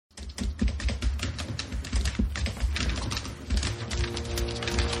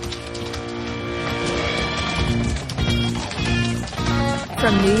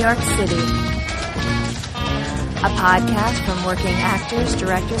from New York City. A podcast from working actors,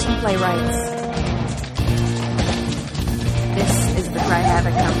 directors, and playwrights. This is the CRY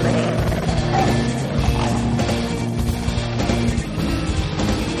HAVOC Company.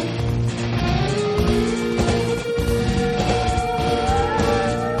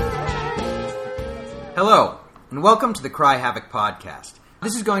 Hello, and welcome to the CRY HAVOC podcast.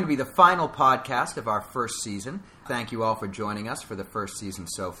 This is going to be the final podcast of our first season. Thank you all for joining us for the first season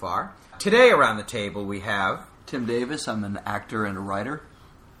so far. Today around the table we have... Tim Davis, I'm an actor and a writer.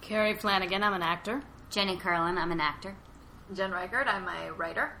 Kerry Flanagan, I'm an actor. Jenny Kirlin, I'm an actor. Jenn Reichert, I'm a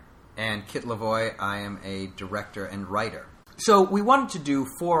writer. And Kitt Lavoie, I am a director and writer. So we wanted to do,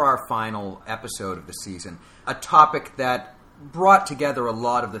 for our final episode of the season, a topic that brought together a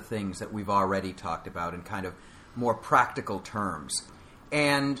lot of the things that we've already talked about in kind of more practical terms.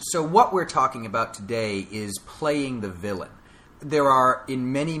 And so what we're talking about today is playing the villain. There are,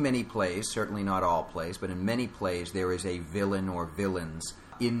 in many, many plays, certainly not all plays, but in many plays, there is a villain or villains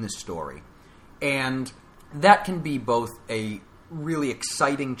in the story. And that can be both a really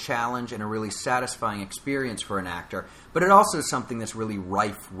exciting challenge and a really satisfying experience for an actor, but it also is something that's really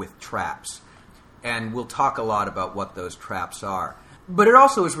rife with traps. And we'll talk a lot about what those traps are. But it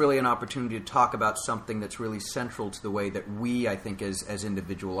also is really an opportunity to talk about something that's really central to the way that we, I think, as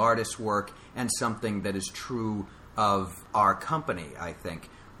individual artists work, and something that is true of our company, I think.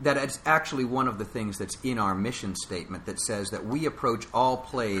 That it's actually one of the things that's in our mission statement that says that we approach all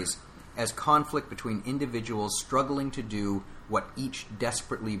plays as conflict between individuals struggling to do what each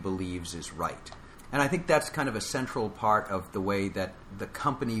desperately believes is right. And I think that's kind of a central part of the way that the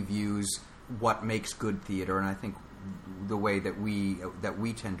company views what makes good theater, and I think the way that we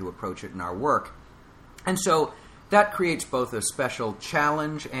tend to approach it in our work. And so that creates both a special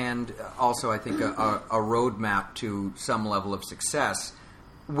challenge and also, I think, a roadmap to some level of success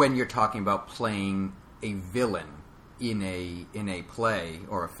when you're talking about playing a villain in a play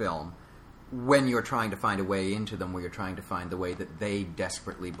or a film, when you're trying to find a way into them, where you're trying to find the way that they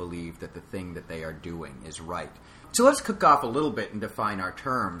desperately believe that the thing that they are doing is right. So let's cook off a little bit and define our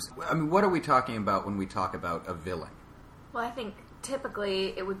terms. I mean, what are we talking about when we talk about a villain? Well, I think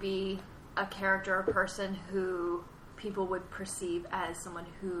typically it would be a character or person who people would perceive as someone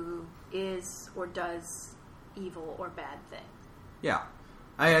who is or does evil or bad things. Yeah.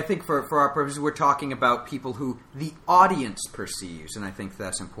 I think for our purposes, we're talking about people who the audience perceives, and I think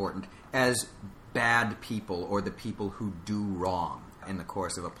that's important, as bad people or the people who do wrong in the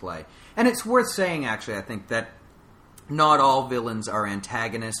course of a play. And it's worth saying, actually, I think, that not all villains are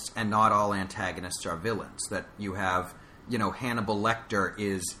antagonists, and not all antagonists are villains. That you have, Hannibal Lecter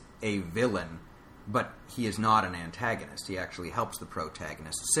is a villain, but he is not an antagonist. He actually helps the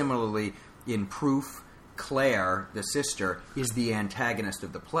protagonist. Similarly, in Proof, Claire, the sister, is the antagonist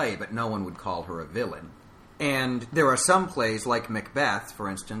of the play, but no one would call her a villain. And there are some plays, like Macbeth, for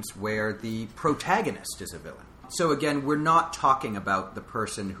instance, where the protagonist is a villain. So again, we're not talking about the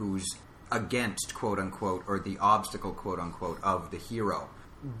person who's against, quote-unquote, or the obstacle, quote-unquote, of the hero,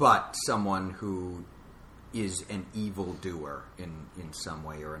 but someone who is an evildoer in some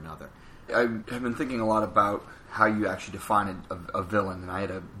way or another. I have been thinking a lot about how you actually define a villain, and I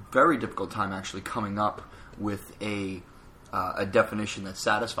had a very difficult time actually coming up with a definition that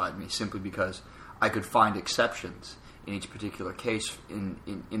satisfied me, simply because I could find exceptions in each particular case.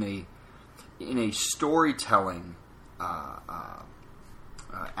 In a storytelling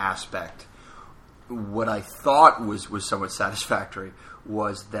aspect, what I thought was somewhat satisfactory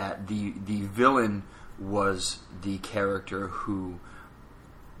was that the villain was the character who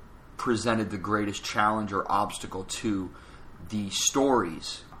presented the greatest challenge or obstacle to the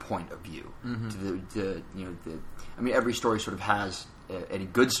story's point of view. Mm-hmm. Every story sort of has, any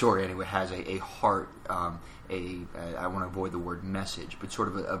good story anyway, has a heart, I want to avoid the word message, but sort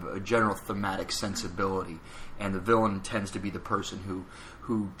of a general thematic sensibility. And the villain tends to be the person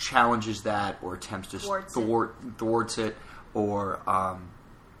who challenges that, or attempts to thwarts it, or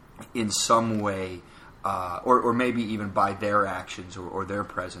in some way, or maybe even by their actions or their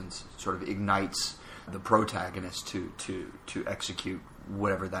presence, sort of ignites the protagonist to execute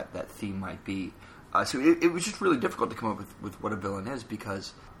whatever that theme might be. So it was just really difficult to come up with what a villain is,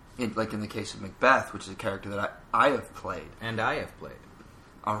 because, in the case of Macbeth, which is a character that I have played. And I have played.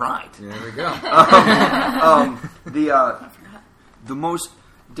 All right. There we go. The most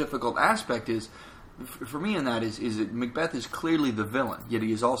difficult aspect is, for me in that, is that Macbeth is clearly the villain, yet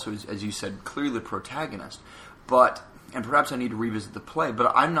he is also, as you said, clearly the protagonist. But, and perhaps I need to revisit the play,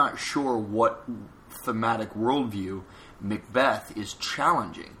 but I'm not sure what thematic worldview Macbeth is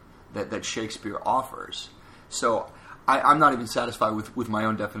challenging that Shakespeare offers. So I'm not even satisfied with my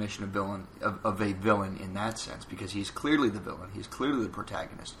own definition of a villain in that sense, because he's clearly the villain, he's clearly the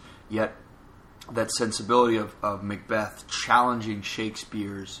protagonist, yet that sensibility of Macbeth challenging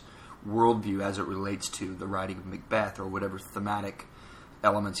Shakespeare's worldview as it relates to the writing of Macbeth, or whatever thematic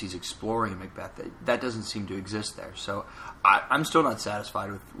elements he's exploring in Macbeth, that doesn't seem to exist there. So I'm still not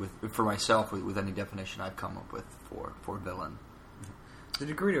satisfied with for myself with any definition I've come up with for villain. The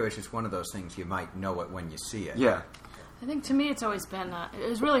degree to which it's one of those things you might know it when you see it. Yeah. I think to me it's always been, it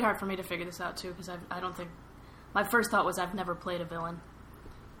was really hard for me to figure this out too, because I don't think, my first thought was I've never played a villain,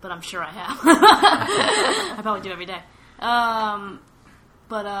 but I'm sure I have. I probably do every day.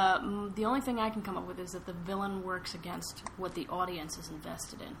 But the only thing I can come up with is that the villain works against what the audience is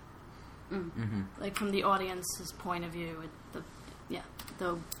invested in. Mm-hmm. Like from the audience's point of view,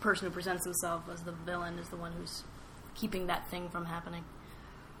 the person who presents himself as the villain is the one who's keeping that thing from happening.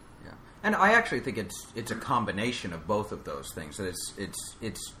 Yeah, and I actually think it's a combination of both of those things. That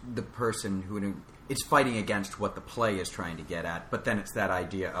it's the person who it's fighting against what the play is trying to get at, but then it's that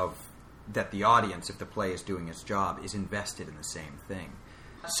idea of that the audience, if the play is doing its job, is invested in the same thing.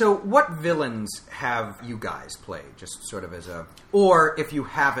 So what villains have you guys played? Just sort of as a... Or if you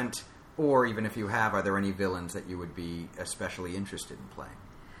haven't, or even if you have, are there any villains that you would be especially interested in playing?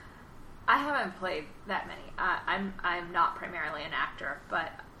 I haven't played that many. I'm not primarily an actor,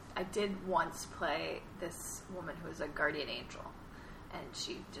 but I did once play this woman who was a guardian angel. And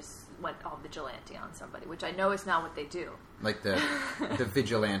she just went all vigilante on somebody, which I know is not what they do. Like the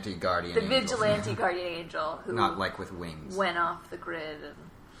vigilante guardian angel. The vigilante guardian angel who... Not like with wings. Went off the grid and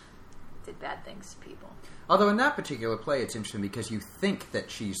did bad things to people. Although in that particular play, it's interesting because you think that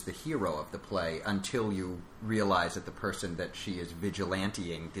she's the hero of the play until you realize that the person that she is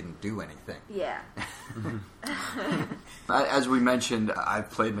vigilanteing didn't do anything. Yeah. As we mentioned, I've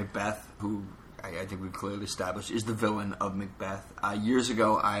played Macbeth, who I think we've clearly established is the villain of Macbeth. Years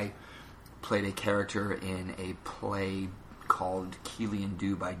ago, I played a character in a play called Killian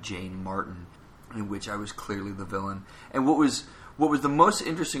Dhu by Jane Martin, in which I was clearly the villain. And what was the most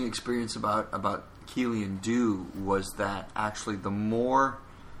interesting experience about Killian Dhu was that actually the more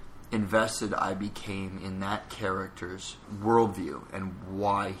invested I became in that character's worldview and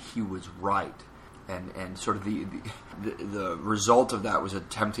why he was right, and sort of the result of that was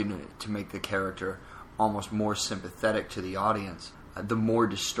attempting to make the character almost more sympathetic to the audience, the more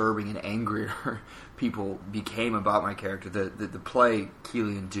disturbing and angrier people became about my character. The play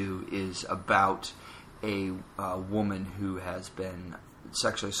Killian Dhu is about a woman who has been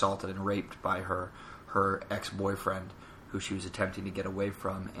sexually assaulted and raped by her ex-boyfriend, who she was attempting to get away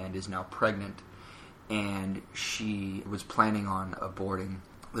from, and is now pregnant. And she was planning on aborting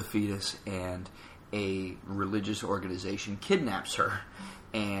the fetus, and a religious organization kidnaps her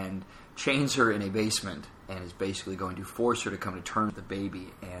and chains her in a basement and is basically going to force her to come to terms with the baby.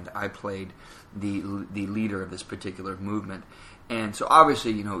 And I played the leader of this particular movement. And so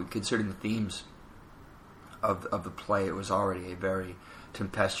obviously, considering the themes of the play, it was already a very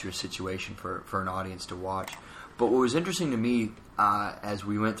tempestuous situation for an audience to watch. But what was interesting to me as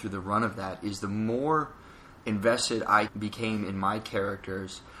we went through the run of that is the more invested I became in my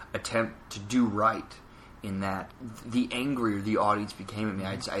character's attempt to do right, in that the angrier the audience became at me.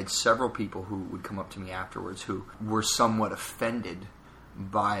 I had several people who would come up to me afterwards who were somewhat offended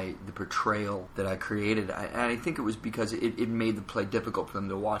by the portrayal that I created. And I think it was because it made the play difficult for them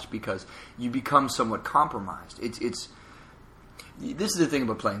to watch, because you become somewhat compromised. This is the thing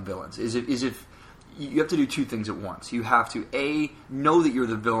about playing villains, is if you have to do two things at once. You have to, A, know that you're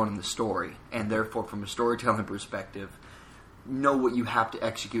the villain in the story, and therefore from a storytelling perspective, know what you have to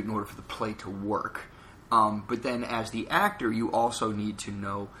execute in order for the play to work. But then as the actor, you also need to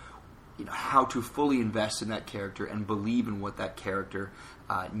know how to fully invest in that character and believe in what that character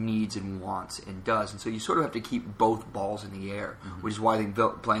needs and wants and does. And so you sort of have to keep both balls in the air, which is why I think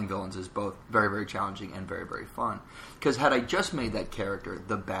playing villains is both very, very challenging and very, very fun. Because had I just made that character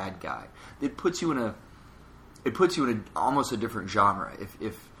the bad guy, it puts you in almost a different genre.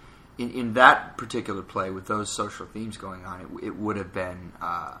 If in that particular play with those social themes going on, it would have been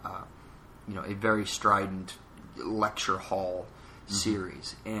a very strident lecture hall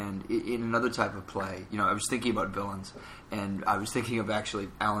series. And in another type of play, I was thinking about villains, and I was thinking of actually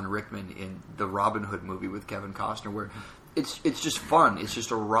Alan Rickman in the Robin Hood movie with Kevin Costner, where it's just fun, it's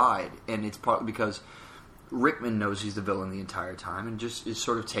just a ride, and it's partly because Rickman knows he's the villain the entire time and just is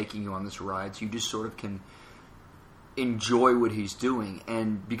sort of taking you on this ride, so you just sort of can enjoy what he's doing.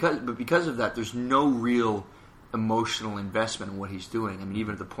 And because of that, there's no real emotional investment in what he's doing. I mean,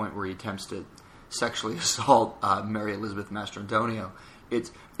 even at the point where he attempts to sexually assault Mary Elizabeth Mastrantonio,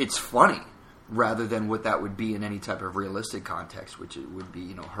 it's funny, rather than what that would be in any type of realistic context, which it would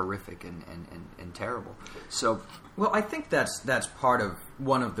be, horrific and terrible. So, well, I think that's part of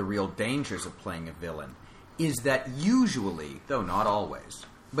one of the real dangers of playing a villain, is that usually, though not always,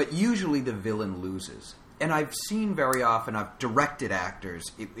 but usually the villain loses. And I've seen very often, I've directed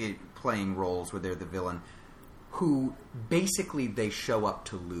actors playing roles where they're the villain, who basically they show up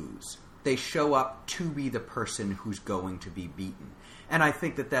to lose. They show up to be the person who's going to be beaten. And I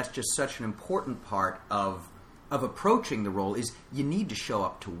think that that's just such an important part of approaching the role, is you need to show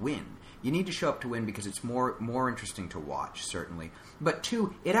up to win. You need to show up to win because it's more interesting to watch, certainly. But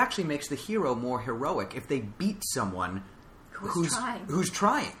two, it actually makes the hero more heroic if they beat someone who's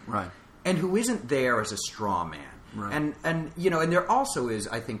trying. Right. And who isn't there as a straw man. Right. And there also is,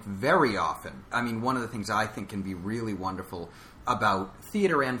 I think, very often, I mean, one of the things I think can be really wonderful about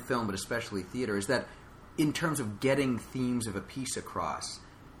theater and film, but especially theater, is that in terms of getting themes of a piece across,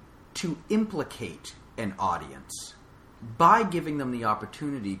 to implicate an audience by giving them the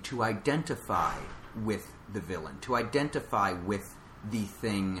opportunity to identify with the villain, to identify with the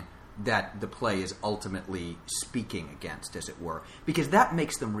thing that the play is ultimately speaking against, as it were, because that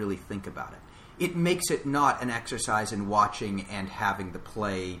makes them really think about it. It makes it not an exercise in watching and having the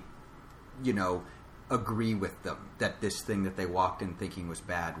play, agree with them that this thing that they walked in thinking was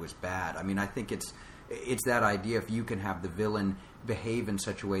bad was bad. I mean, I think it's that idea, if you can have the villain behave in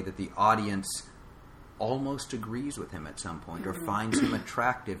such a way that the audience almost agrees with him at some point or finds him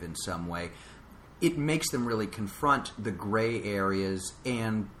attractive in some way, it makes them really confront the gray areas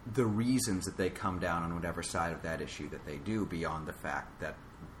and the reasons that they come down on whatever side of that issue that they do, beyond the fact that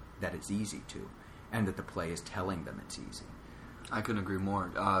it's easy to, and that the play is telling them it's easy. I couldn't agree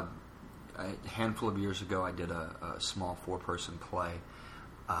more. A handful of years ago, I did a small 4-person play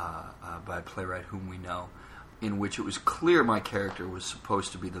by a playwright whom we know, in which it was clear my character was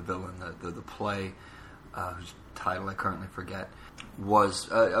supposed to be the villain. The play, whose title I currently forget, was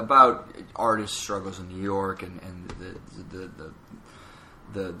about artist struggles in New York and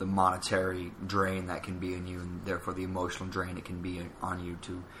the monetary drain that can be on you, and therefore the emotional drain it can be on you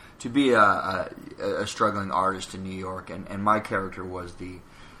to be a struggling artist in New York. And my character was the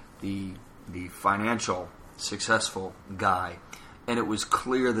financial successful guy, and it was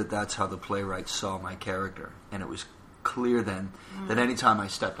clear that that's how the playwright saw my character. And it was clear then that anytime I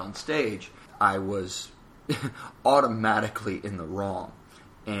stepped on stage, I was automatically in the wrong,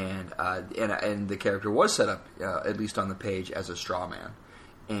 and the character was set up, at least on the page, as a straw man,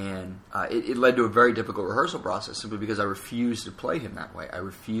 and it led to a very difficult rehearsal process, simply because I refused to play him that way. I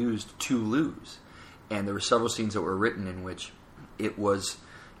refused to lose, and there were several scenes that were written in which it was,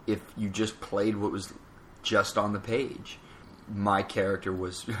 if you just played what was just on the page, my character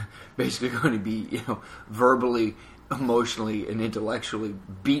was basically going to be, verbally, emotionally, and intellectually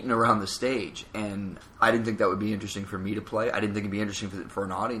beaten around the stage, and I didn't think that would be interesting for me to play. I didn't think it'd be interesting for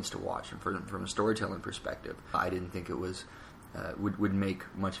an audience to watch, and from a storytelling perspective, I didn't think it was would make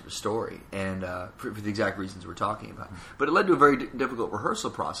much of a story, and for the exact reasons we're talking about. But it led to a very difficult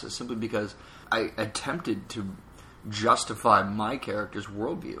rehearsal process, simply because I attempted to justify my character's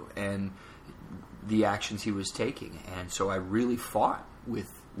worldview and the actions he was taking, and so I really fought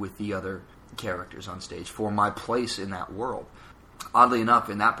with the other characters on stage for my place in that world. Oddly enough,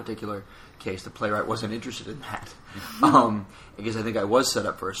 in that particular case, the playwright wasn't interested in that, because I think I was set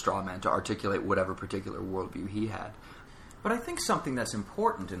up for a straw man to articulate whatever particular worldview he had. But I think something that's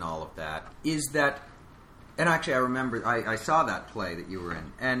important in all of that is that, and actually I remember, I saw that play that you were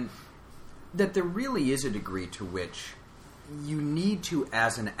in, and that there really is a degree to which you need to,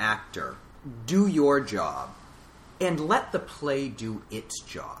 as an actor, do your job and let the play do its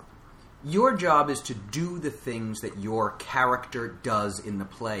job. Your job is to do the things that your character does in the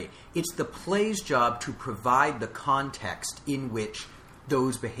play. It's the play's job to provide the context in which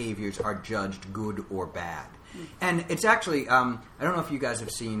those behaviors are judged good or bad. And it's actually, I don't know if you guys have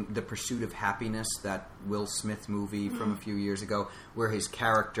seen The Pursuit of Happiness, that Will Smith movie from a few years ago, where his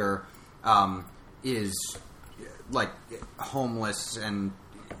character is like homeless and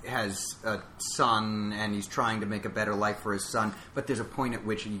has a son, and he's trying to make a better life for his son, but there's a point at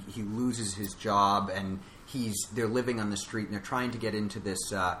which he loses his job, and they're living on the street, and they're trying to get into this,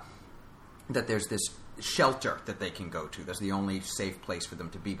 that there's this shelter that they can go to. That's the only safe place for them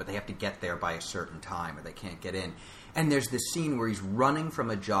to be, but they have to get there by a certain time or they can't get in. And there's this scene where he's running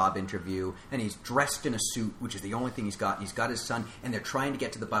from a job interview, and he's dressed in a suit, which is the only thing he's got, and he's got his son, and they're trying to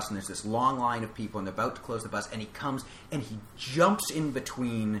get to the bus, and there's this long line of people, and they're about to close the bus, and he comes, and he jumps in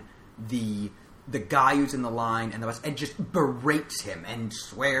between the guy who's in the line and the bus, and just berates him, and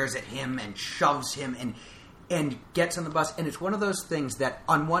swears at him, and shoves him, and gets on the bus. And it's one of those things that,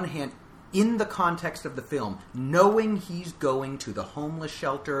 on one hand, in the context of the film, knowing he's going to the homeless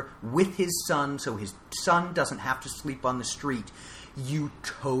shelter with his son so his son doesn't have to sleep on the street, you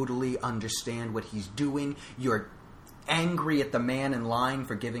totally understand what he's doing. You're angry at the man in line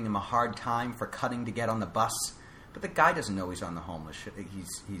for giving him a hard time for cutting to get on the bus. But the guy doesn't know he's on the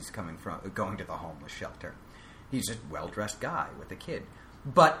he's going to the homeless shelter. He's a well-dressed guy with a kid.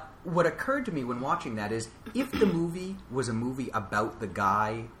 But what occurred to me when watching that is, if the movie was a movie about the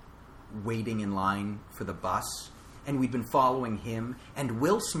guy waiting in line for the bus, and we'd been following him, and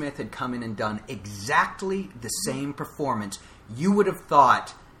Will Smith had come in and done exactly the same performance, you would have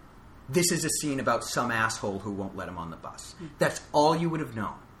thought, this is a scene about some asshole who won't let him on the bus. That's all you would have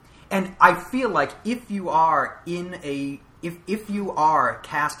known. And I feel like if you are if you are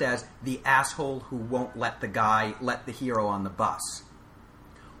cast as the asshole who won't let the hero on the bus,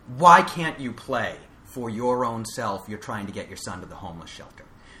 why can't you play for your own self you're trying to get your son to the homeless shelter?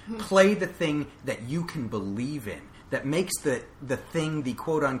 Play the thing that you can believe in, that makes the thing the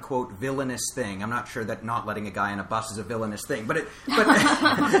quote-unquote villainous thing. I'm not sure that not letting a guy on a bus is a villainous thing, but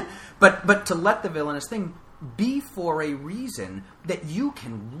to let the villainous thing be for a reason that you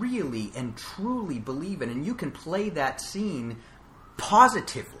can really and truly believe in, and you can play that scene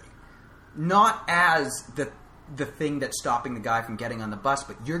positively, not as the thing that's stopping the guy from getting on the bus,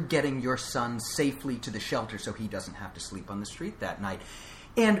 but you're getting your son safely to the shelter so he doesn't have to sleep on the street that night.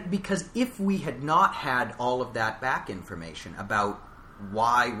 And because if we had not had all of that back information about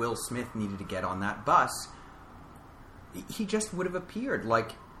why Will Smith needed to get on that bus, he just would have appeared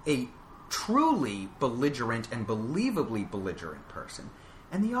like a truly belligerent and believably belligerent person.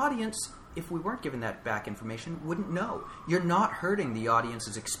 And the audience, if we weren't given that back information, wouldn't know. You're not hurting the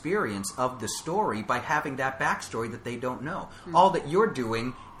audience's experience of the story by having that backstory that they don't know. Mm-hmm. All that you're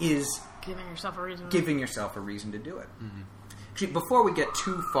doing is giving yourself a reason to do it. Mm-hmm. Before we get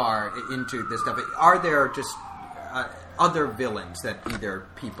too far into this stuff, are there just other villains that either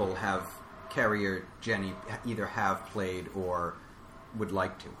people have, Kerry or Jenny, either have played or would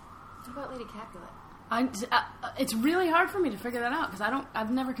like to? What about Lady Capulet? It's really hard for me to figure that out because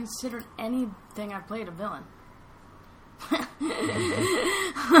I've never considered anything I've played a villain.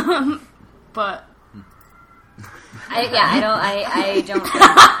 But I don't.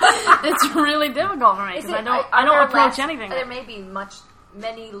 It's really difficult for me because I don't approach anything. There may be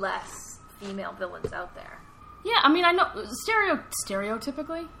many less female villains out there. Yeah, I mean, I know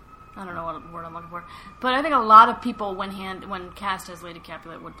stereotypically. I don't know what word I'm looking for, but I think a lot of people, when cast as Lady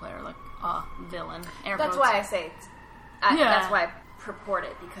Capulet, would play her like a villain. That's why I say that's why I purport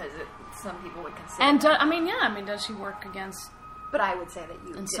it, because some people would consider. And does she work against? But I would say that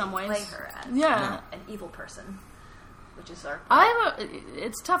you in some ways play her as an evil person, which is our.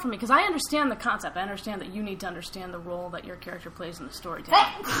 It's tough for me because I understand the concept. I understand that you need to understand the role that your character plays in the story.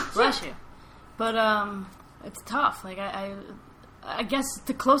 Bless you, but it's tough. Like I guess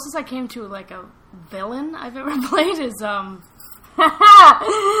the closest I came to like a villain I've ever played is the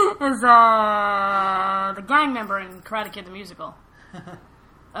gang member in Karate Kid the Musical.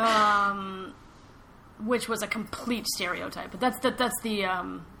 Which was a complete stereotype, but that's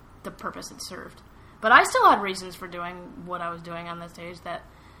the purpose it served. But I still had reasons for doing what I was doing on the stage.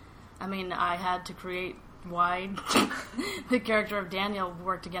 I had to create why the character of Daniel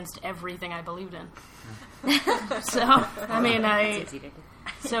worked against everything I believed in. So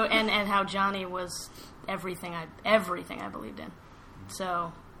and how Johnny was everything I believed in.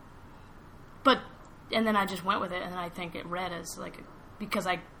 So, and then I just went with it, and I think it read as because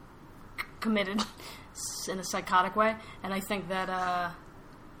I committed in a psychotic way, and I think that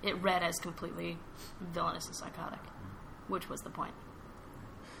it read as completely villainous and psychotic, which was the point.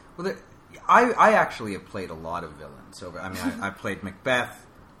 Well, I actually have played a lot of villains. I played Macbeth.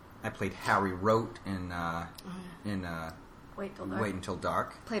 I played Harry Rote in Wait Until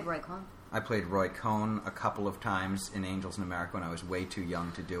Dark. Played Roy Cohn. I played Roy Cohn a couple of times in Angels in America when I was way too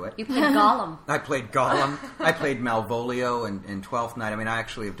young to do it. You played Gollum. I played Gollum. I played Malvolio in Twelfth Night. I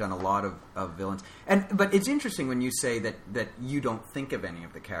actually have done a lot of villains. But it's interesting when you say that you don't think of any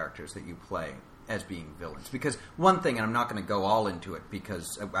of the characters that you play as being villains. Because one thing, and I'm not going to go all into it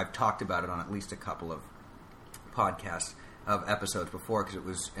because I've talked about it on at least a couple of podcasts of episodes before because it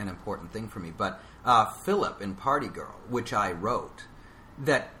was an important thing for me. But Philip in Party Girl, which I wrote,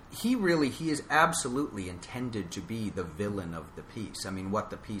 that he is absolutely intended to be the villain of the piece. What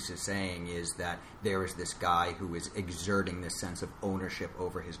the piece is saying is that there is this guy who is exerting this sense of ownership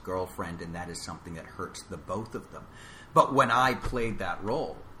over his girlfriend, and that is something that hurts the both of them. But when I played that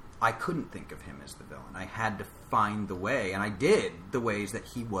role, I couldn't think of him as the villain. I had to find the way, and I did the ways that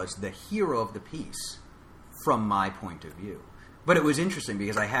he was the hero of the piece from my point of view. But it was interesting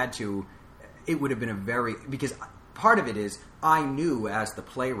because I had to it would have been because part of it is I knew as the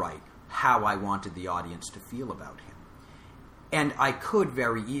playwright how I wanted the audience to feel about him. And I could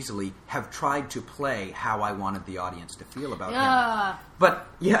very easily have tried to play how I wanted the audience to feel about him. But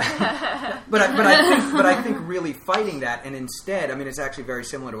I think really fighting that, and instead, I mean, it's actually very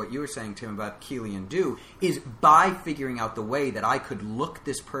similar to what you were saying, Tim, about Keely and Do, is by figuring out the way that I could look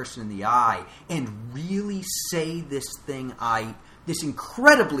this person in the eye and really say this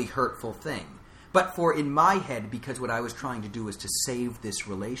incredibly hurtful thing. But in my head, because what I was trying to do was to save this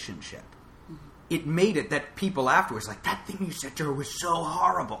relationship, it made it that people afterwards like, that thing you said to her was so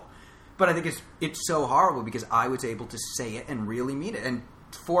horrible. But I think it's so horrible because I was able to say it and really mean it. And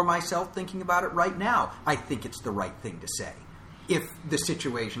for myself, thinking about it right now, I think it's the right thing to say. If the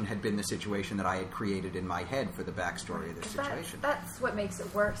situation had been the situation that I had created in my head for the backstory of this situation. That's what makes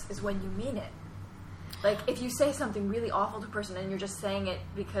it worse, is when you mean it. Like, if you say something really awful to a person and you're just saying it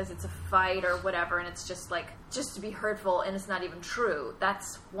because it's a fight or whatever, and it's just to be hurtful and it's not even true,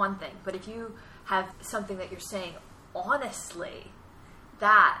 that's one thing. But if you have something that you're saying honestly,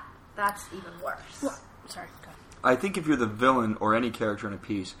 that's even worse. Well, sorry, go ahead. I think if you're the villain or any character in a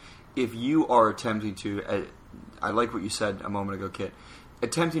piece, if you are attempting to, I like what you said a moment ago, Kitt,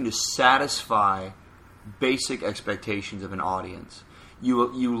 attempting to satisfy basic expectations of an audience,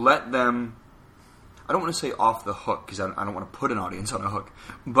 you let them, I don't want to say off the hook, because I don't want to put an audience on a hook,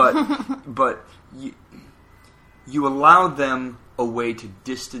 but you allow them a way to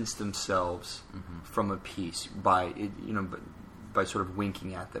distance themselves from a piece by sort of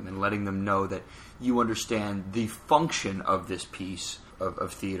winking at them and letting them know that you understand the function of this piece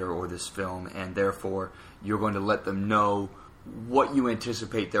of theater or this film, and therefore you're going to let them know what you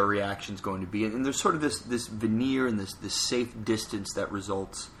anticipate their reaction is going to be. And there's sort of this veneer and this safe distance that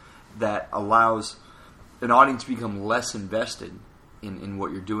results, that allows an audience to become less invested in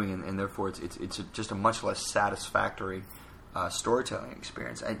what you're doing, and therefore it's just a much less satisfactory storytelling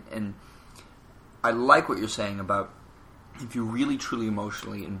experience. And I like what you're saying about, if you really truly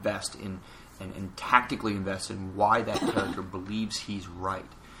emotionally invest in and tactically invest in why that character believes he's right,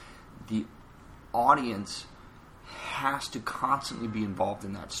 the audience has to constantly be involved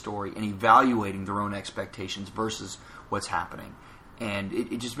in that story and evaluating their own expectations versus what's happening. And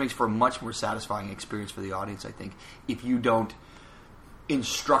it just makes for a much more satisfying experience for the audience, I think, if you don't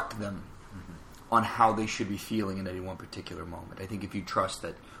instruct them on how they should be feeling in any one particular moment. I think if you trust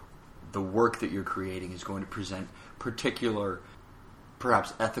that the work that you're creating is going to present particular,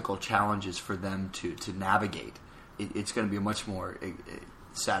 perhaps ethical challenges for them to navigate, it's going to be a much more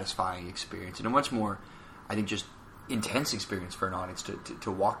satisfying experience and a much more, I think, just intense experience for an audience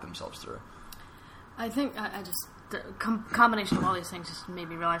to walk themselves through. I think the combination of all these things just made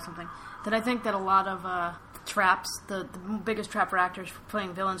me realize something. That I think that a lot of traps, the biggest trap for actors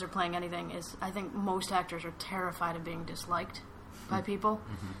playing villains or playing anything is, I think most actors are terrified of being disliked by people.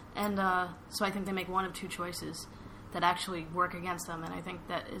 And so I think they make one of two choices that actually work against them. And I think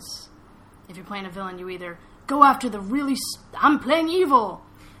that is, if you're playing a villain, you either go after the really, I'm playing evil,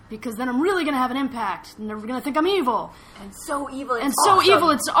 because then I'm really going to have an impact, and they're going to think I'm evil. And so evil,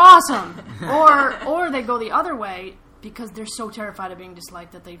 it's awesome. Or they go the other way, because they're so terrified of being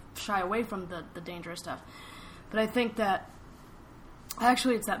disliked that they shy away from the dangerous stuff. But I think that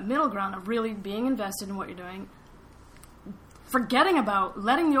actually it's that middle ground of really being invested in what you're doing, forgetting about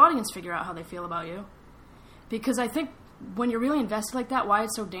letting the audience figure out how they feel about you. Because I think when you're really invested like that, why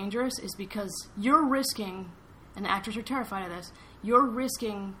it's so dangerous is because you're risking, and actors are terrified of this, you're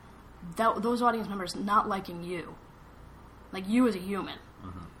risking those audience members not liking you. Like, you as a human.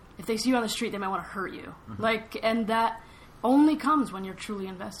 If they see you on the street, they might want to hurt you. And that only comes when you're truly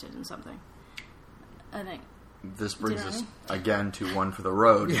invested in something, I think. This brings us again to One for the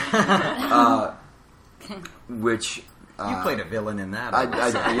Road, which you played a villain in that.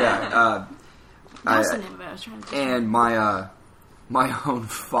 That's the name of it. I was trying to. And my own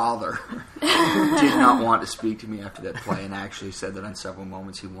father did not want to speak to me after that play, and actually said that on several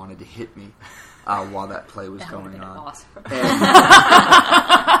moments he wanted to hit me while that play was going on. Awesome.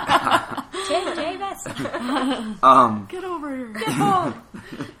 Davis, Get over here. Get home.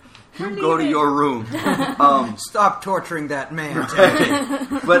 You go to your room. Stop torturing that man.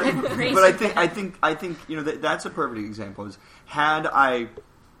 But I think that's a perfect example. Is had I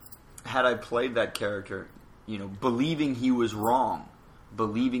played that character, believing he was wrong,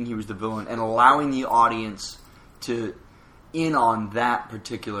 believing he was the villain, and allowing the audience to in on that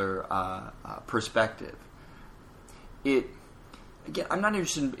particular perspective. Again, I'm not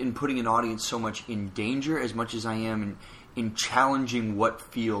interested in putting an audience so much in danger as much as I am in challenging what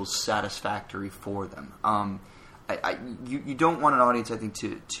feels satisfactory for them. You don't want an audience, I think,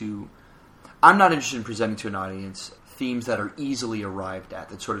 to I'm not interested in presenting to an audience themes that are easily arrived at,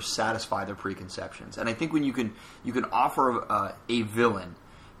 that sort of satisfy their preconceptions. And I think when you can offer a villain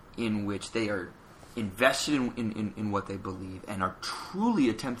in which they are invested in what they believe and are truly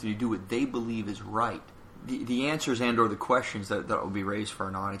attempting to do what they believe is right, the answers and or the questions that will be raised for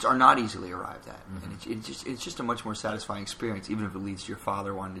an audience are not easily arrived at. Mm-hmm. And it's just a much more satisfying experience, even if it leads to your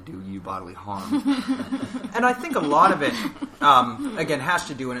father wanting to do you bodily harm. And I think a lot of it, again, has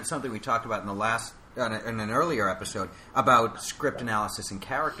to do, and it's something we talked about in an earlier episode, about script analysis and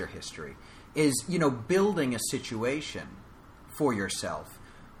character history, is, building a situation for yourself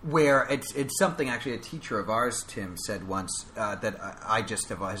where it's something, actually, a teacher of ours, Tim, said once that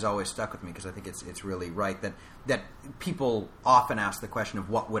has always stuck with me, because I think it's really right, that people often ask the question of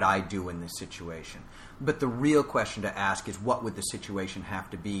what would I do in this situation, but the real question to ask is what would the situation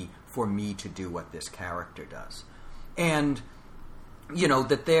have to be for me to do what this character does, and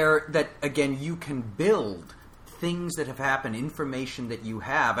that again you can build things that have happened, information that you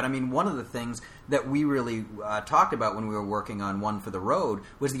have. And I mean, one of the things that we really talked about when we were working on One for the Road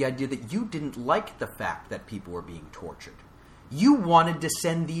was the idea that you didn't like the fact that people were being tortured. You wanted to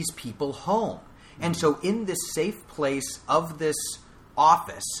send these people home. And so in this safe place of this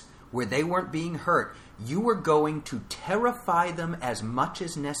office where they weren't being hurt, you were going to terrify them as much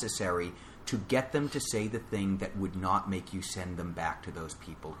as necessary to get them to say the thing that would not make you send them back to those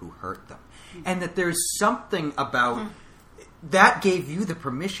people who hurt them. And that there's something about that gave you the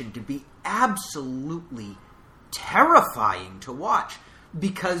permission to be absolutely terrifying to watch,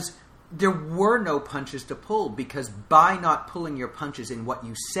 because there were no punches to pull, because by not pulling your punches in what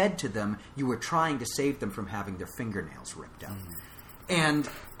you said to them, you were trying to save them from having their fingernails ripped out.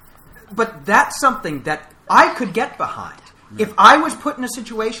 But that's something that I could get behind. If I was put in a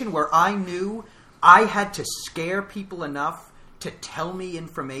situation where I knew I had to scare people enough to tell me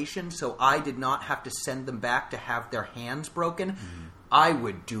information so I did not have to send them back to have their hands broken, I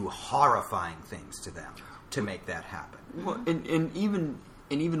would do horrifying things to them to make that happen. Well, and even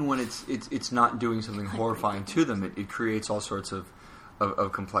when it's not doing something horrifying to them, it creates all sorts of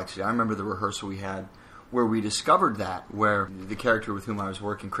complexity. I remember the rehearsal we had where we discovered that, where the character with whom I was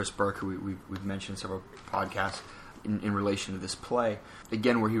working, Chris Burke, who we've mentioned in several podcasts, in relation to this play,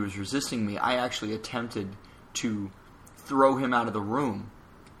 again, where he was resisting me, I actually attempted to throw him out of the room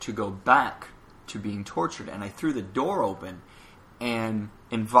to go back to being tortured. And I threw the door open and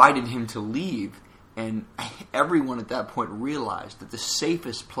invited him to leave. And everyone at that point realized that the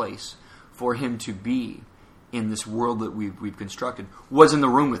safest place for him to be in this world that we've constructed was in the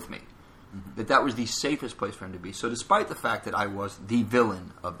room with me. That was the safest place for him to be. So despite the fact that I was the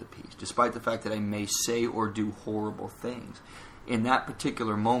villain of the piece, despite the fact that I may say or do horrible things, in that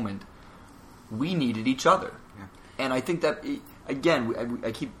particular moment, we needed each other. Yeah. And I think that, again,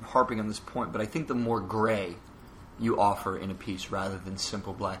 I keep harping on this point, but I think the more gray you offer in a piece rather than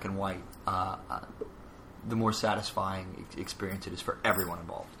simple black and white, the more satisfying experience it is for everyone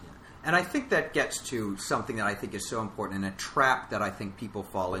involved. And I think that gets to something that I think is so important, and a trap that I think people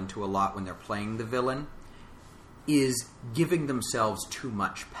fall into a lot when they're playing the villain, is giving themselves too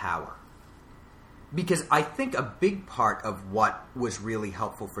much power. Because I think a big part of what was really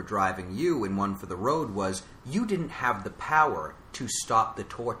helpful for driving you in One for the Road was you didn't have the power to stop the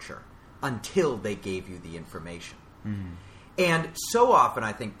torture until they gave you the information. Mm-hmm. And so often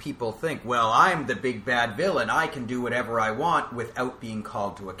I think people think, well, I'm the big bad villain. I can do whatever I want without being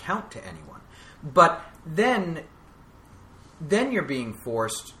called to account to anyone. But then you're being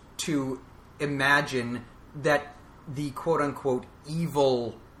forced to imagine that the quote-unquote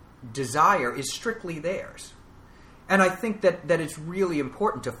evil desire is strictly theirs. And I think that it's really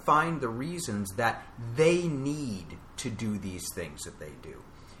important to find the reasons that they need to do these things that they do.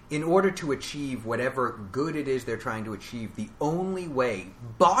 In order to achieve whatever good it is they're trying to achieve, the only way,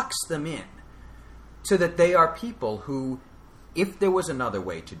 box them in, so that they are people who, if there was another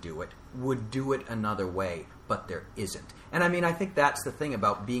way to do it, would do it another way, but there isn't. And I mean, I think that's the thing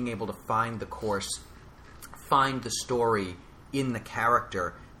about being able to find the course, find the story in the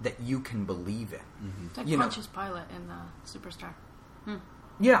character that you can believe in. Mm-hmm. It's like Pontius Pilate in the Superstar.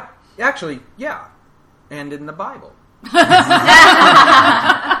 Yeah, actually, yeah. And in the Bible.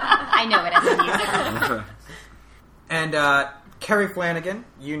 I know it as a music. And Kerry Flanagan,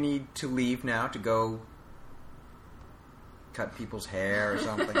 you need to leave now to go cut people's hair or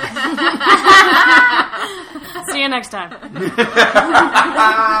something. See you next time.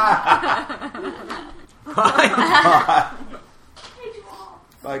 Bye.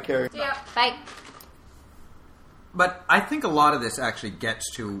 Bye, Kerry. Yeah. Bye. But I think a lot of this actually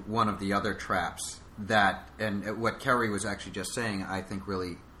gets to one of the other traps that, and what Kerry was actually just saying, I think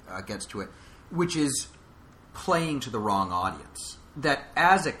really gets to it. which is playing to the wrong audience. That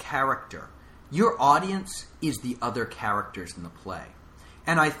as a character, your audience is the other characters in the play.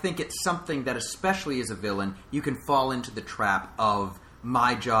 And I think it's something that, especially as a villain, you can fall into the trap of,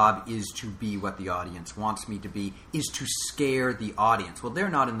 my job is to be what the audience wants me to be, is to scare the audience. Well, they're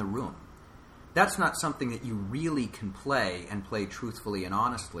not in the room. That's not something that you really can play and play truthfully and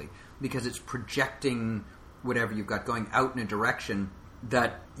honestly, because it's projecting whatever you've got going out in a direction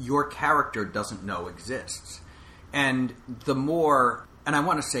that your character doesn't know exists. And the more, and I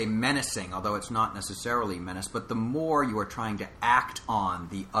want to say menacing, although it's not necessarily menace, but the more you are trying to act on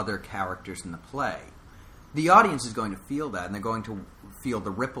the other characters in the play, the audience is going to feel that, and they're going to feel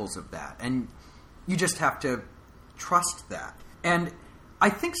the ripples of that. And you just have to trust that. And I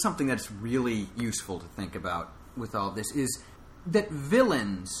think something that's really useful to think about with all this is that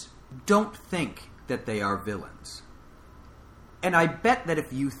villains don't think that they are villains. And I bet that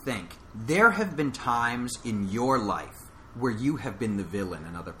if you think, there have been times in your life where you have been the villain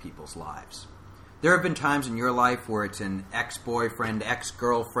in other people's lives. There have been times in your life where it's an ex-boyfriend,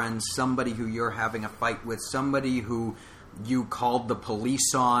 ex-girlfriend, somebody who you're having a fight with, somebody who you called the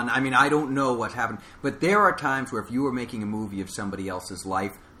police on. I mean, I don't know what happened. But there are times where if you were making a movie of somebody else's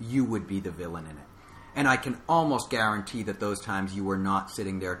life, you would be the villain in it. And I can almost guarantee that those times you were not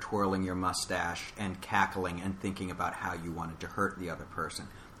sitting there twirling your mustache and cackling and thinking about how you wanted to hurt the other person.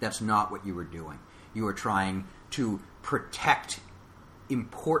 That's not what you were doing. You were trying to protect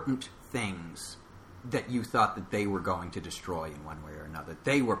important things that you thought that they were going to destroy in one way or another.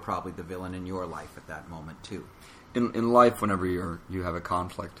 They were probably the villain in your life at that moment, too. In life, whenever you have a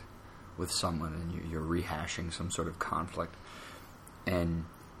conflict with someone and you're rehashing some sort of conflict, and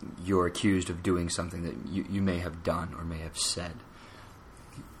you're accused of doing something that you may have done or may have said,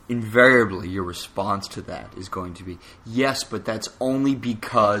 invariably your response to that is going to be, yes, but that's only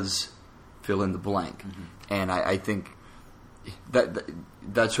because fill in the blank. Mm-hmm. And I think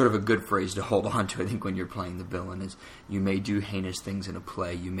that's sort of a good phrase to hold on to, I think, when you're playing the villain, is you may do heinous things in a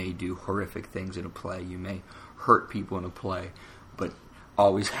play, you may do horrific things in a play, you may hurt people in a play, but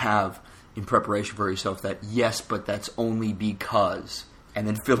always have in preparation for yourself that, yes, but that's only because, and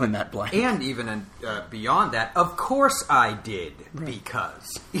then fill in that blank. And even beyond that, of course I did,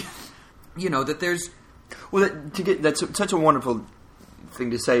 because. That there's... Well, that's such a wonderful thing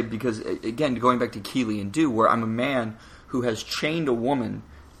to say, because, again, going back to Keeley and Dew, where I'm a man who has chained a woman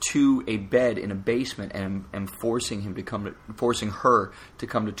to a bed in a basement and am forcing her to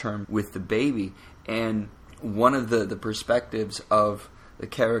come to terms with the baby. And one of the perspectives of the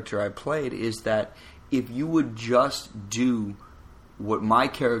character I played is that if you would just do what my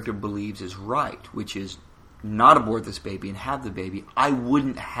character believes is right, which is not abort this baby and have the baby, I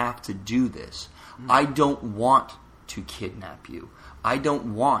wouldn't have to do this. I don't want to kidnap you. I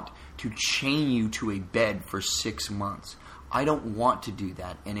don't want to chain you to a bed for 6 months. I don't want to do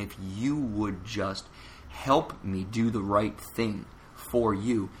that. And if you would just help me do the right thing for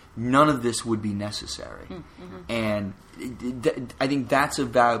you, none of this would be necessary. Mm-hmm. And I think that's a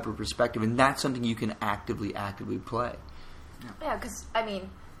valuable perspective, and that's something you can actively play. Yeah, because, I mean,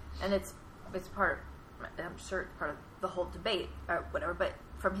 and it's part, I'm sure it's part of the whole debate or whatever, but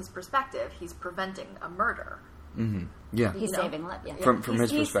from his perspective, he's preventing a murder. Mm-hmm. Yeah. He's saving life. Yeah. From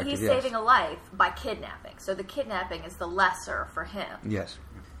his perspective, he's saving a life by kidnapping. So the kidnapping is the lesser for him. Yes.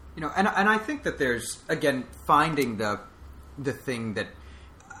 And I think that there's, again, finding the thing that...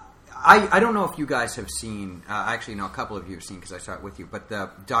 I don't know if you guys have seen... actually, no, a couple of you have seen, because I saw it with you, but the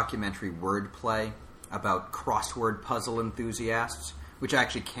documentary Wordplay about crossword puzzle enthusiasts, which I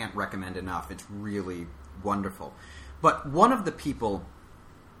actually can't recommend enough. It's really wonderful. But one of the people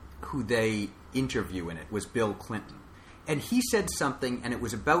who they interview in it was Bill Clinton. And he said something, and it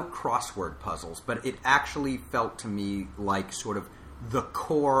was about crossword puzzles, but it actually felt to me like sort of the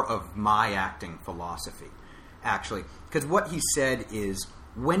core of my acting philosophy, actually. Because what he said is,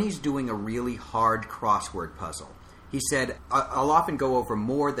 when he's doing a really hard crossword puzzle, he said, I'll often go over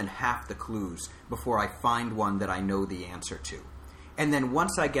more than half the clues before I find one that I know the answer to. And then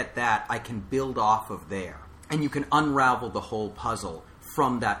once I get that, I can build off of there. And you can unravel the whole puzzle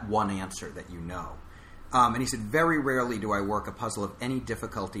from that one answer that you know. And he said, very rarely do I work a puzzle of any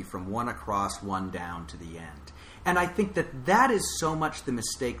difficulty from one across, one down to the end. And I think that is so much the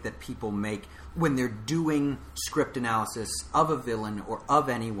mistake that people make when they're doing script analysis of a villain or of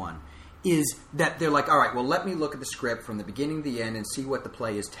anyone, is that they're like, all right, well, let me look at the script from the beginning to the end and see what the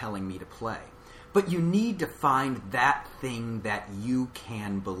play is telling me to play. But you need to find that thing that you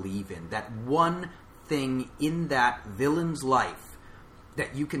can believe in, that one thing in that villain's life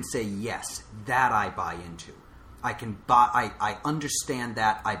that you can say, yes, that I buy into. I understand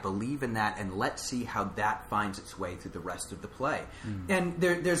that, I believe in that, and let's see how that finds its way through the rest of the play. And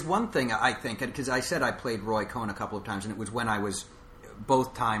there's one thing I think, because I said I played Roy Cohn a couple of times, and it was when I was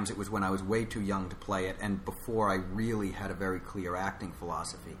way too young to play it, and before I really had a very clear acting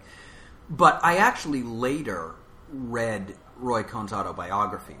philosophy. But I actually later read Roy Cohn's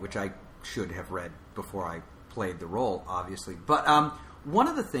autobiography, which I should have read before I played the role, obviously. But one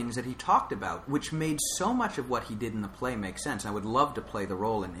of the things that he talked about, which made so much of what he did in the play make sense, and I would love to play the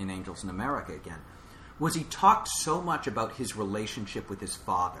role in Angels in America again, was he talked so much about his relationship with his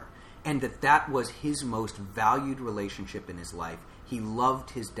father, and that was his most valued relationship in his life. He loved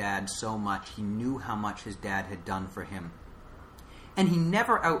his dad so much. He knew how much his dad had done for him. And he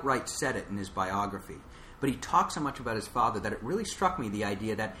never outright said it in his biography, but he talked so much about his father that it really struck me, the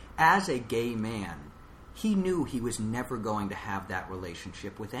idea that as a gay man, he knew he was never going to have that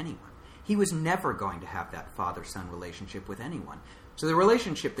relationship with anyone. He was never going to have that father-son relationship with anyone. So the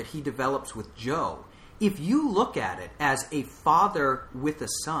relationship that he develops with Joe, if you look at it as a father with a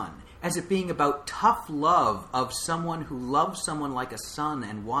son, as it being about tough love of someone who loves someone like a son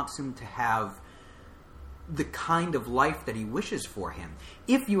and wants him to have the kind of life that he wishes for him.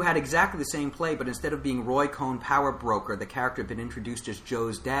 If you had exactly the same play, but instead of being Roy Cohn, power broker, the character had been introduced as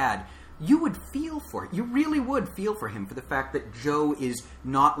Joe's dad, you would feel for it. You really would feel for him for the fact that Joe is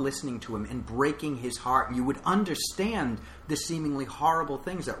not listening to him and breaking his heart. You would understand the seemingly horrible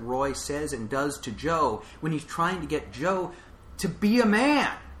things that Roy says and does to Joe when he's trying to get Joe to be a man.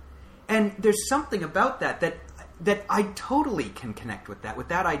 And there's something about that I totally can connect with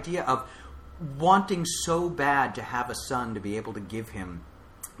that idea of wanting so bad to have a son to be able to give him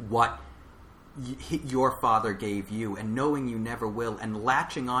what your father gave you, and knowing you never will, and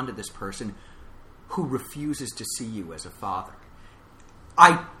latching onto this person who refuses to see you as a father.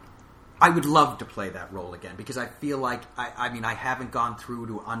 I would love to play that role again, because I feel like, I haven't gone through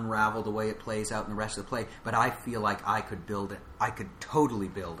to unravel the way it plays out in the rest of the play, but I feel like I could totally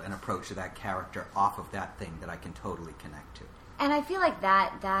build an approach to that character off of that thing that I can totally connect to. And I feel like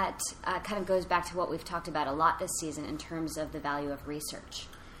that kind of goes back to what we've talked about a lot this season in terms of the value of research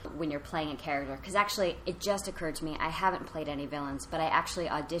when you're playing a character. Because actually, it just occurred to me, I haven't played any villains, but I actually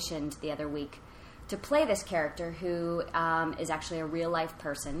auditioned the other week to play this character who is actually a real-life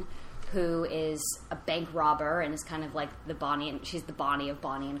person who is a bank robber and is kind of like the Bonnie, and she's the Bonnie of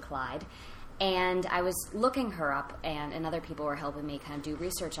Bonnie and Clyde. And I was looking her up, and other people were helping me kind of do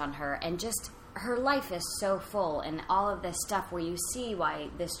research on her, and just her life is so full, and all of this stuff where you see why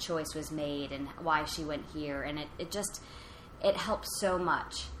this choice was made and why she went here, and it helps so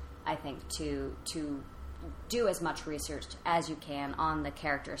much, I think, to do as much research as you can on the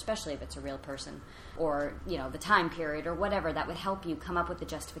character, especially if it's a real person, or the time period or whatever, that would help you come up with the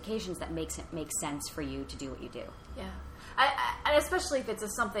justifications that makes it make sense for you to do what you do. Yeah, and especially if it's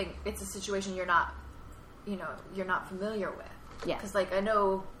a situation you're not familiar with. Yeah, because I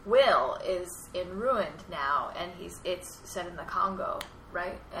know Will is in Ruined now, and it's set in the Congo,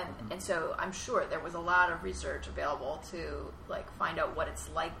 right? And so I'm sure there was a lot of research available to find out what it's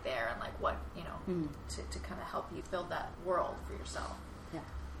like there, and what to kind of help you build that world for yourself. Yeah.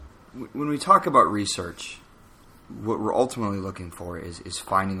 When we talk about research, what we're ultimately looking for is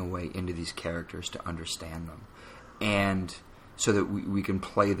finding a way into these characters to understand them, and so that we can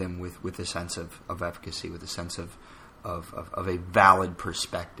play them with a sense of efficacy, with a sense of a valid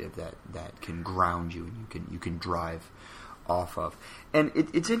perspective that can ground you and you can drive off of. And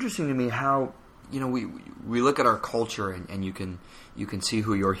it's interesting to me how we look at our culture and you can see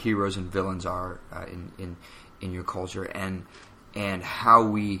who your heroes and villains are in your culture, and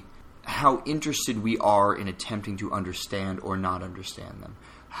how interested we are in attempting to understand or not understand them,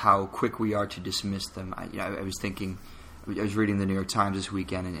 how quick we are to dismiss them. I was reading the New York Times this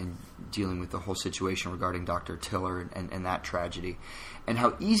weekend and dealing with the whole situation regarding Dr. Tiller and that tragedy, and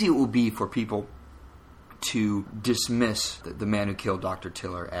how easy it will be for people to dismiss the man who killed Dr.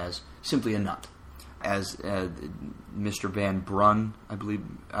 Tiller as simply a nut, as Mr. Van Brunn, I believe,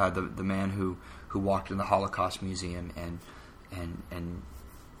 the man who walked in the Holocaust Museum and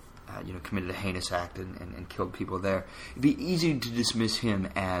committed a heinous act and killed people there. It'd be easy to dismiss him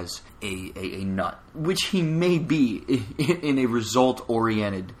as a nut, which he may be in a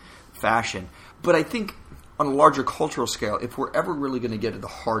result-oriented fashion. But I think on a larger cultural scale, if we're ever really going to get to the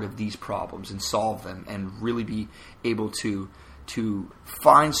heart of these problems and solve them and really be able to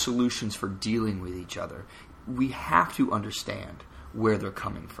find solutions for dealing with each other, we have to understand where they're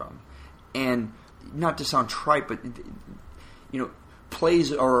coming from. And not to sound trite, but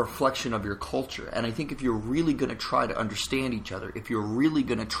plays are a reflection of your culture. And I think if you're really going to try to understand each other, if you're really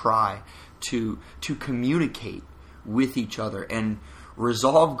going to try to communicate with each other and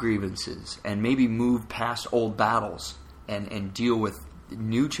resolve grievances and maybe move past old battles and deal with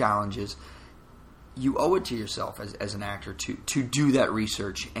new challenges, you owe it to yourself as an actor to do that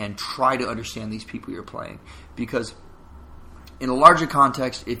research and try to understand these people you're playing. Because in a larger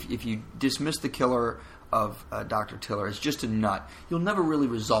context, if you dismiss the killer of Dr. Tiller as just a nut, you'll never really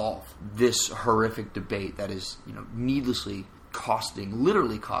resolve this horrific debate that is, needlessly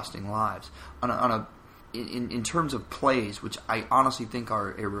literally costing lives. In terms of plays, which I honestly think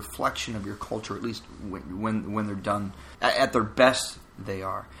are a reflection of your culture, at least when they're done at their best, they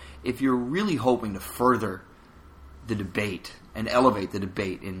are. If you're really hoping to further the debate and elevate the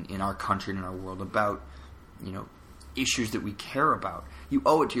debate in our country and in our world about, issues that we care about, you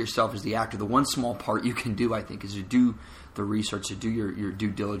owe it to yourself as the actor. The one small part you can do, I think, is to do the research, to do your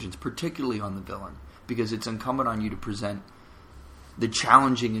due diligence, particularly on the villain, because it's incumbent on you to present the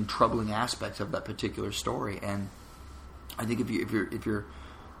challenging and troubling aspects of that particular story. And I think if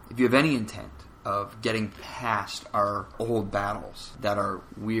you have any intent of getting past our old battles that are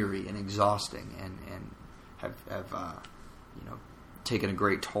weary and exhausting and have taken a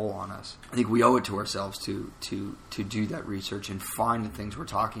great toll on us, I think we owe it to ourselves to do that research and find the things we're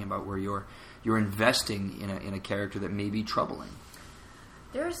talking about where you're investing in a character that may be troubling.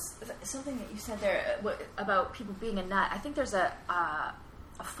 There's something that you said there about people being a nut. I think there's a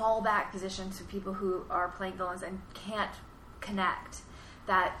fallback position to people who are playing villains and can't connect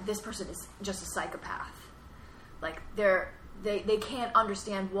that this person is just a psychopath. Like they can't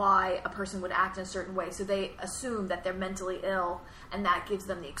understand why a person would act in a certain way, so they assume that they're mentally ill, and that gives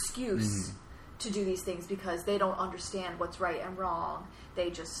them the excuse to do these things because they don't understand what's right and wrong. They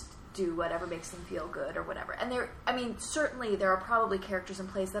just do whatever makes them feel good or whatever. And certainly there are probably characters in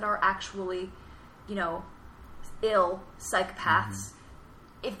plays that are actually, ill psychopaths.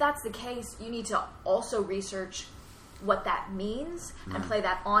 If that's the case, you need to also research what that means and play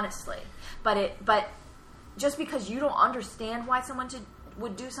that honestly. But just because you don't understand why someone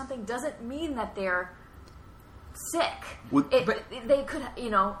would do something doesn't mean that they're sick. They could,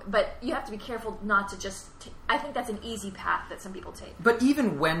 but you have to be careful not to just... I think that's an easy path that some people take. But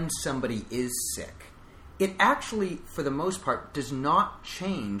even when somebody is sick, it actually, for the most part, does not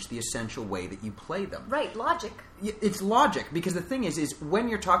change the essential way that you play them. Right, logic. It's logic, because the thing is when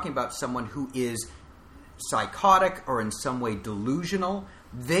you're talking about someone who is psychotic or in some way delusional,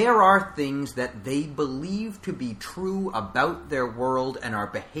 there are things that they believe to be true about their world and are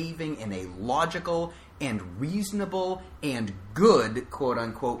behaving in a logical and reasonable and good,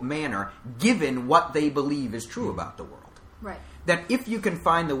 quote-unquote, manner, given what they believe is true about the world. Right. That if you can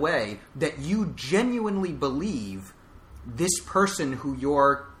find the way that you genuinely believe this person who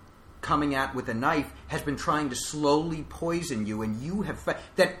you're coming at with a knife has been trying to slowly poison you, and you have...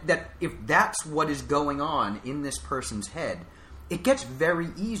 That if that's what is going on in this person's head, it gets very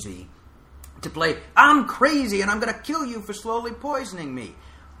easy to play, I'm crazy and I'm going to kill you for slowly poisoning me.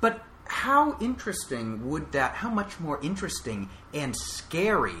 But how much more interesting and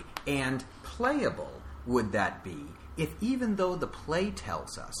scary and playable would that be if, even though the play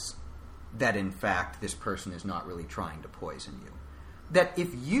tells us that in fact this person is not really trying to poison you, that if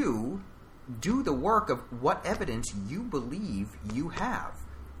you do the work of what evidence you believe you have,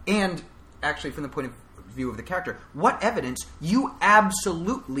 and actually from the point of view of the character, what evidence you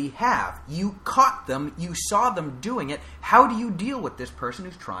absolutely have. You caught them, you saw them doing it. How do you deal with this person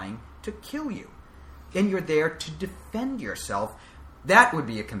who's trying to kill you? And you're there to defend yourself. That would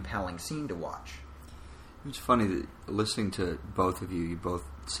be a compelling scene to watch. It's funny that listening to both of you, you both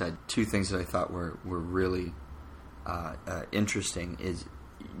said two things that I thought were really interesting. Is,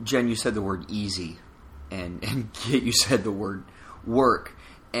 Jen, you said the word easy, and Kitt, you said the word work.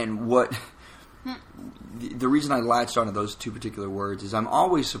 And what... The reason I latched onto those two particular words is I'm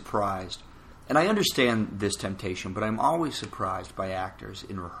always surprised, and I understand this temptation, but I'm always surprised by actors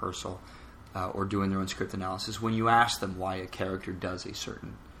in rehearsal or doing their own script analysis when you ask them why a character does a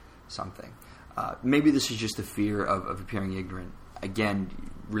certain something. Maybe this is just the fear of appearing ignorant. Again,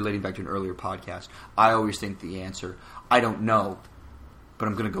 relating back to an earlier podcast, I always think the answer, I don't know, but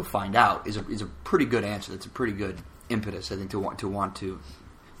I'm going to go find out, is a pretty good answer. That's a pretty good impetus, I think, to want to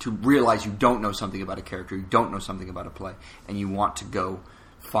realize you don't know something about a character, you don't know something about a play, and you want to go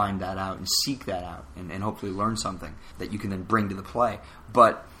find that out and seek that out and hopefully learn something that you can then bring to the play.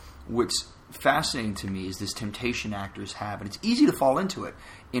 But what's fascinating to me is this temptation actors have, and it's easy to fall into it,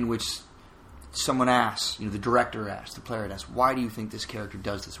 in which someone asks, the director asks, the player asks, why do you think this character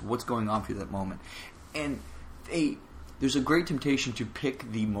does this? What's going on for you at that moment? And there's a great temptation to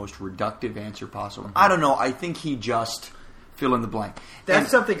pick the most reductive answer possible. I don't know, I think he just... fill in the blank.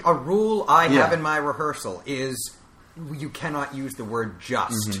 That's something, a rule I have in my rehearsal is you cannot use the word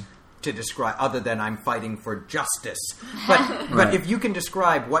just to describe, other than I'm fighting for justice. But if you can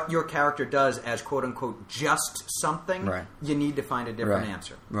describe what your character does as quote unquote just something, you need to find a different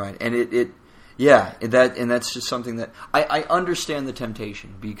answer. Right, and that's just something that I understand the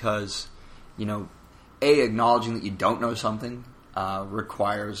temptation, because acknowledging that you don't know something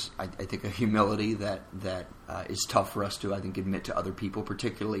requires, I think, a humility that is tough for us to, I think, admit to other people,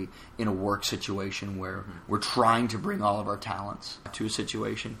 particularly in a work situation where we're trying to bring all of our talents to a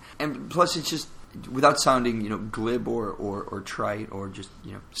situation. And plus, it's just, without sounding glib or trite or just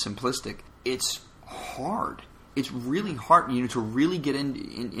simplistic, it's hard. It's really hard, to really get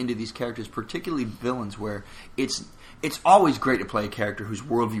into these characters, particularly villains, where it's always great to play a character whose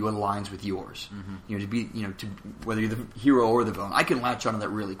worldview aligns with yours. To be, whether you're the hero or the villain, I can latch onto that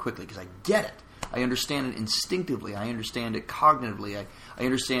really quickly because I get it. I understand it instinctively. I understand it cognitively. I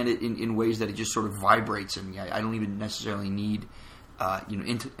understand it in ways that it just sort of vibrates in me. I don't even necessarily need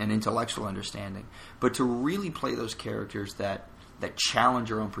an intellectual understanding. But to really play those characters that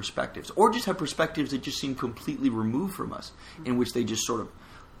challenge our own perspectives, or just have perspectives that just seem completely removed from us, in which they just sort of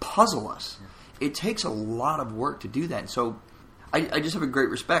puzzle us. It takes a lot of work to do that. And so I just have a great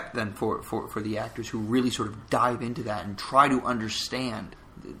respect then for the actors who really sort of dive into that and try to understand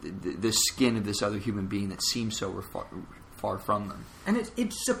the skin of this other human being that seems so far from them. And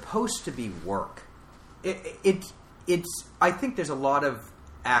it's supposed to be work. It's I think there's a lot of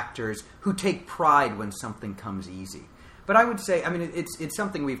actors who take pride when something comes easy. But I would say, it's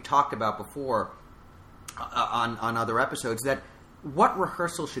something we've talked about before on other episodes, that what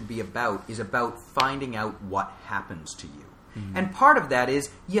rehearsal should be about is about finding out what happens to you. And part of that is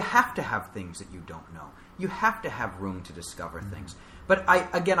you have to have things that you don't know. You have to have room to discover things. But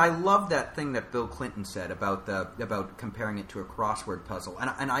I love that thing that Bill Clinton said about comparing it to a crossword puzzle.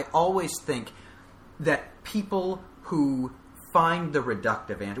 And I always think that people who find the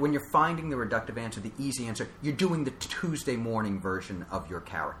reductive answer, when you're finding the reductive answer, the easy answer, you're doing the Tuesday morning version of your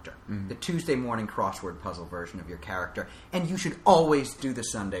character. The Tuesday morning crossword puzzle version of your character. And you should always do the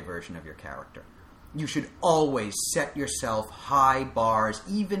Sunday version of your character. You should always set yourself high bars,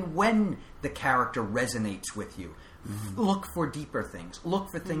 even when the character resonates with you. Look for deeper things. Look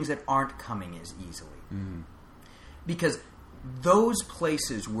for things that aren't coming as easily. Because those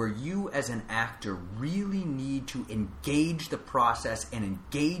places where you as an actor really need to engage the process and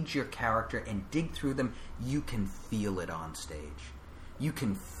engage your character and dig through them, you can feel it on stage. You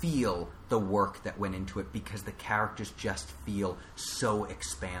can feel the work that went into it, because the characters just feel so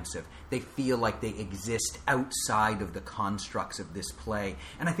expansive. They feel like they exist outside of the constructs of this play.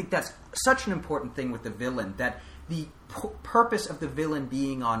 And I think that's such an important thing with the villain, that the purpose of the villain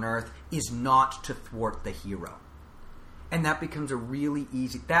being on Earth is not to thwart the hero. And that becomes a really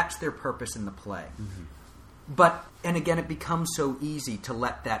easy... That's their purpose in the play. But, and again, it becomes so easy to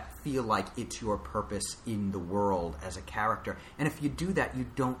let that feel like it's your purpose in the world as a character. And if you do that, you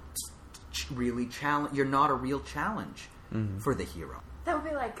don't really challenge... You're not a real challenge for the hero. That would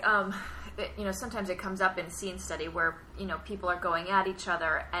be like, sometimes it comes up in scene study where, people are going at each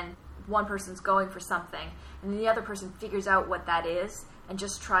other and one person's going for something and the other person figures out what that is and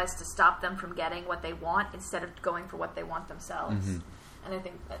just tries to stop them from getting what they want instead of going for what they want themselves. And I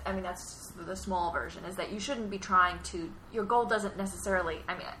think, that's the small version, is that you shouldn't be trying to, your goal doesn't necessarily,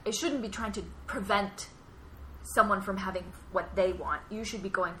 it shouldn't be trying to prevent someone from having what they want. You should be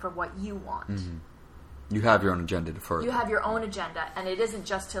going for what you want. You have your own agenda to further. You have your own agenda, and it isn't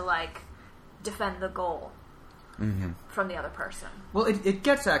just to, defend the goal from the other person. Well, it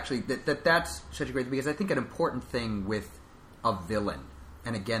gets actually, that's such a great thing, because I think an important thing with a villain,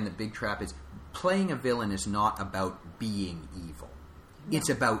 and again, the big trap is, playing a villain is not about being evil. No. It's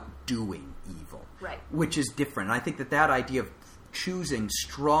about doing evil. Right. Which is different. And I think that idea of choosing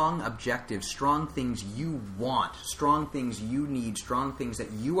strong objectives, strong things you want, strong things you need, strong things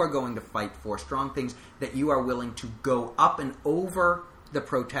that you are going to fight for, strong things that you are willing to go up and over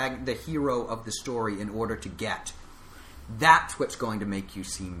the hero of the story in order to get, that's what's going to make you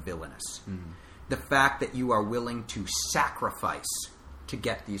seem villainous. The fact that you are willing to sacrifice to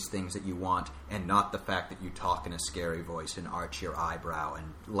get these things that you want, and not the fact that you talk in a scary voice and arch your eyebrow and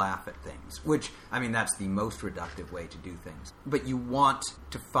laugh at things, which, that's the most reductive way to do things. But you want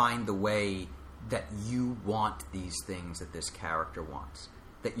to find the way that you want these things that this character wants,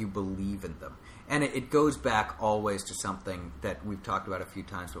 that you believe in them. And it goes back always to something that we've talked about a few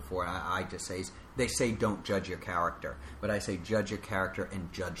times before, and I just say, they say don't judge your character, but I say judge your character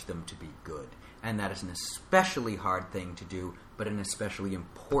and judge them to be good. And that is an especially hard thing to do, but an especially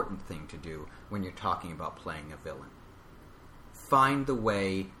important thing to do when you're talking about playing a villain. find the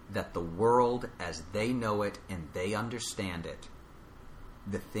way that the world as they know it and they understand it,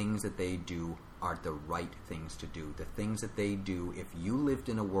 the things that they do are the right things to do. The things that they do, if you lived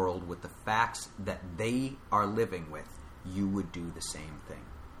in a world with the facts that they are living with, you would do the same thing.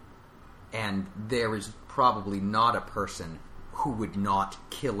 And there is probably not a person who would not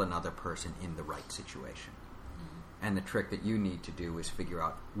kill another person in the right situation. Mm-hmm. And the trick that you need to do is figure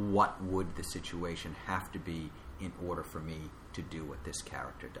out what would the situation have to be in order for me to do what this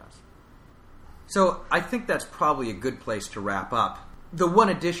character does. So I think that's probably a good place to wrap up. The one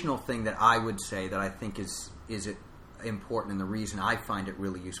additional thing that I would say that I think is important, and the reason I find it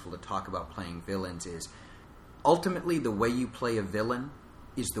really useful to talk about playing villains, is ultimately the way you play a villain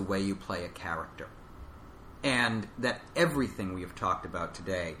is the way you play a character. And that everything we have talked about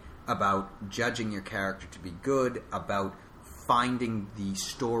today, about judging your character to be good, about finding the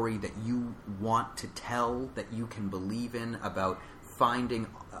story that you want to tell, that you can believe in, about finding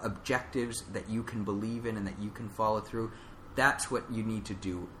objectives that you can believe in and that you can follow through, that's what you need to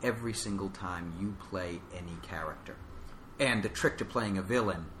do every single time you play any character. And the trick to playing a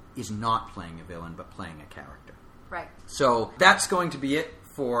villain is not playing a villain, but playing a character. Right. So that's going to be it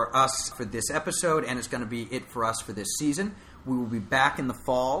for us for this episode, and it's going to be it for us for this season. We will be back in the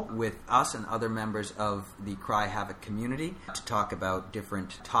fall with us and other members of the CRY HAVOC community to talk about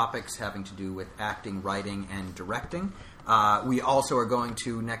different topics having to do with acting, writing, and directing. We also are going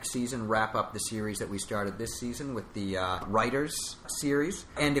to, next season, wrap up the series that we started this season with the Writers series.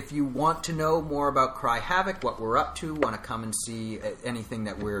 And if you want to know more about CRY HAVOC, what we're up to, want to come and see anything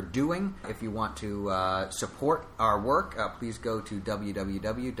that we're doing, if you want to support our work, please go to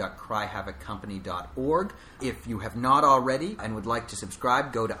www.cryhavoccompany.org. If you have not already and would like to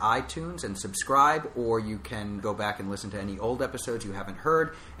subscribe, go to iTunes and subscribe, or you can go back and listen to any old episodes you haven't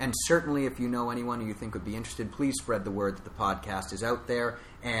heard. And certainly if you know anyone who you think would be interested, please spread the word that the podcast is out there,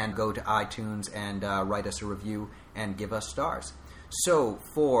 and go to iTunes and write us a review and give us stars. So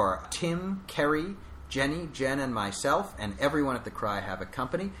for Tim, Kerry, Jenny, Jen, and myself, and everyone at the CRY HAVOC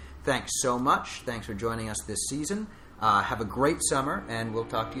Company, thanks so much. Thanks for joining us this season. Have a great summer, and we'll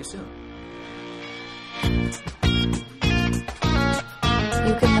talk to you soon.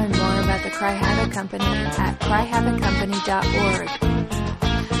 You can learn more about the CRY HAVOC Company at cryhavoccompany.org.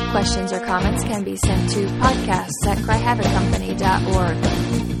 Questions or comments can be sent to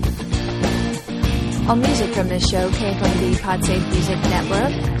podcasts@cryhavoccompany.org. All music from this show came from the Podsafe Music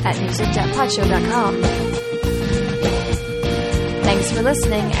Network at music.podshow.com. Thanks for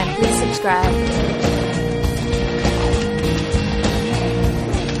listening, and please subscribe.